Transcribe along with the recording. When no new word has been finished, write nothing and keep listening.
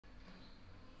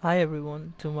Hi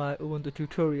everyone to my Ubuntu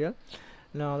tutorial.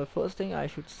 Now the first thing I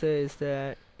should say is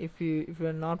that if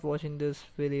you're not watching this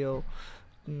video,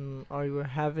 or you are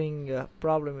having a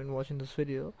problem in watching this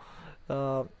video,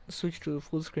 switch to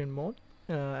full screen mode,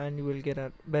 and you will get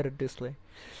a better display.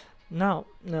 Now,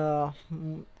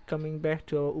 coming back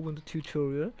to our Ubuntu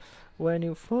tutorial, when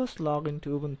you first log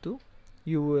into Ubuntu,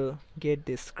 you will get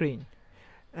this screen,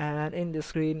 and in the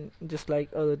screen, just like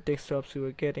other desktops you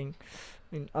were getting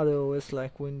in other OS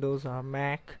like Windows or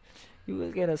Mac, you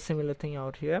will get a similar thing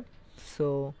out here.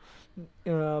 So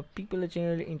people are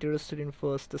generally interested in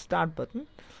first the start button,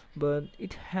 but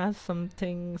it has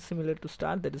something similar to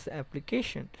start, that is the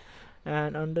application,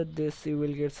 and under this you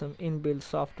will get some inbuilt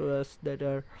softwares that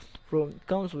are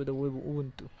comes with the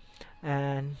Ubuntu.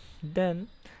 And then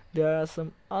there are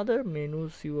some other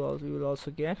menus you will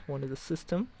also get. One is the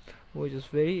system, which is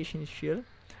very essential,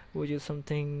 which is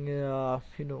something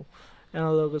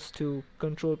analogous to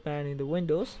control panel in the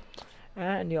Windows.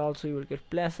 And you will get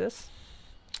places.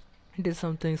 It is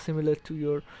something similar to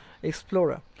your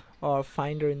Explorer or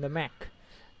Finder in the Mac.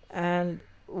 And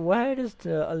why it is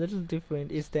a little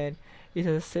different is that it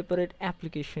has a separate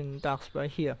application taskbar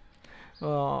here.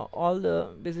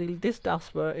 Basically this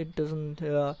taskbar, it doesn't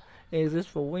exist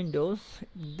for Windows.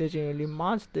 They generally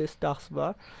merge this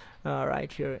taskbar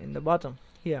right here in the bottom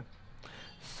here.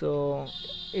 So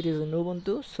it is in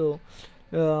Ubuntu, so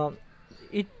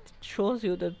it shows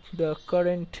you that the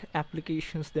current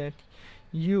applications that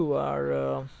you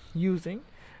are using,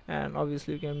 and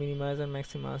obviously you can minimize and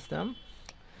maximize them.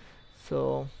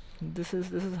 So this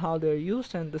is how they're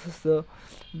used, and this is the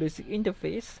basic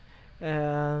interface.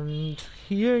 And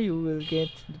here you will get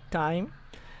the time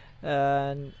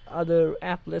and other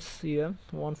applets here,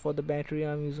 one for the battery,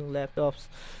 I'm using laptops,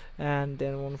 and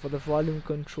then one for the volume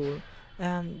control.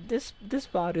 And this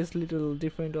part is little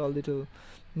different or little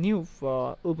new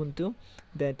for Ubuntu.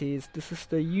 That is, this is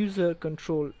the user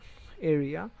control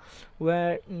area,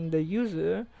 where the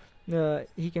user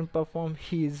he can perform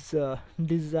his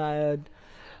desired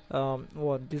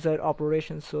desired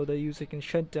operations. So the user can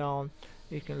shut down,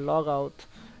 you can log out.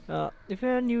 If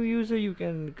you're a new user, you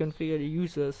can configure the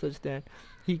user such that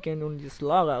he can only just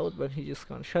log out, but he just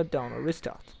can't shut down or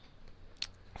restart.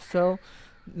 So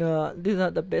these are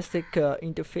the basic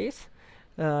interface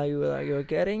you're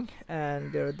getting,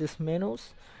 and there are these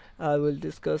menus. I will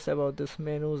discuss about these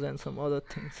menus and some other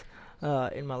things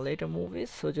in my later movies,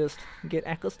 so just get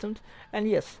accustomed. And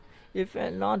yes, if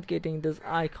you're not getting these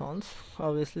icons,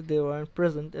 obviously they weren't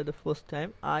present at the first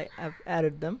time, I have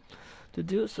added them. To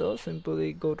do so,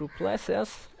 simply go to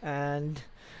places and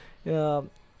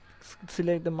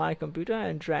select the my computer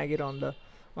and drag it onto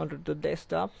the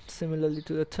desktop, similarly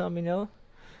to the terminal.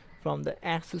 From the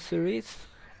accessories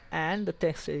and the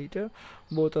text editor,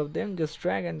 both of them just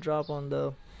drag and drop on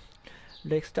the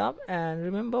desktop. And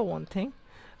remember one thing,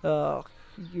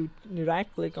 you right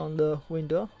click on the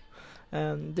window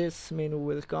and this menu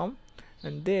will come,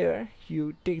 and there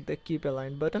you take the keep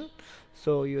align button,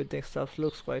 so your desktop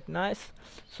looks quite nice.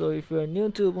 So if you are new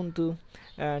to Ubuntu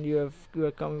and you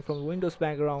are coming from Windows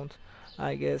background,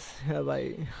 I guess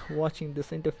by watching this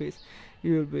interface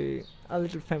you will be a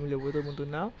little familiar with Ubuntu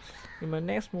now. In my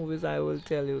next movies I will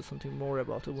tell you something more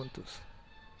about Ubuntu.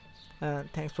 And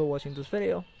thanks for watching this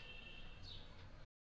video.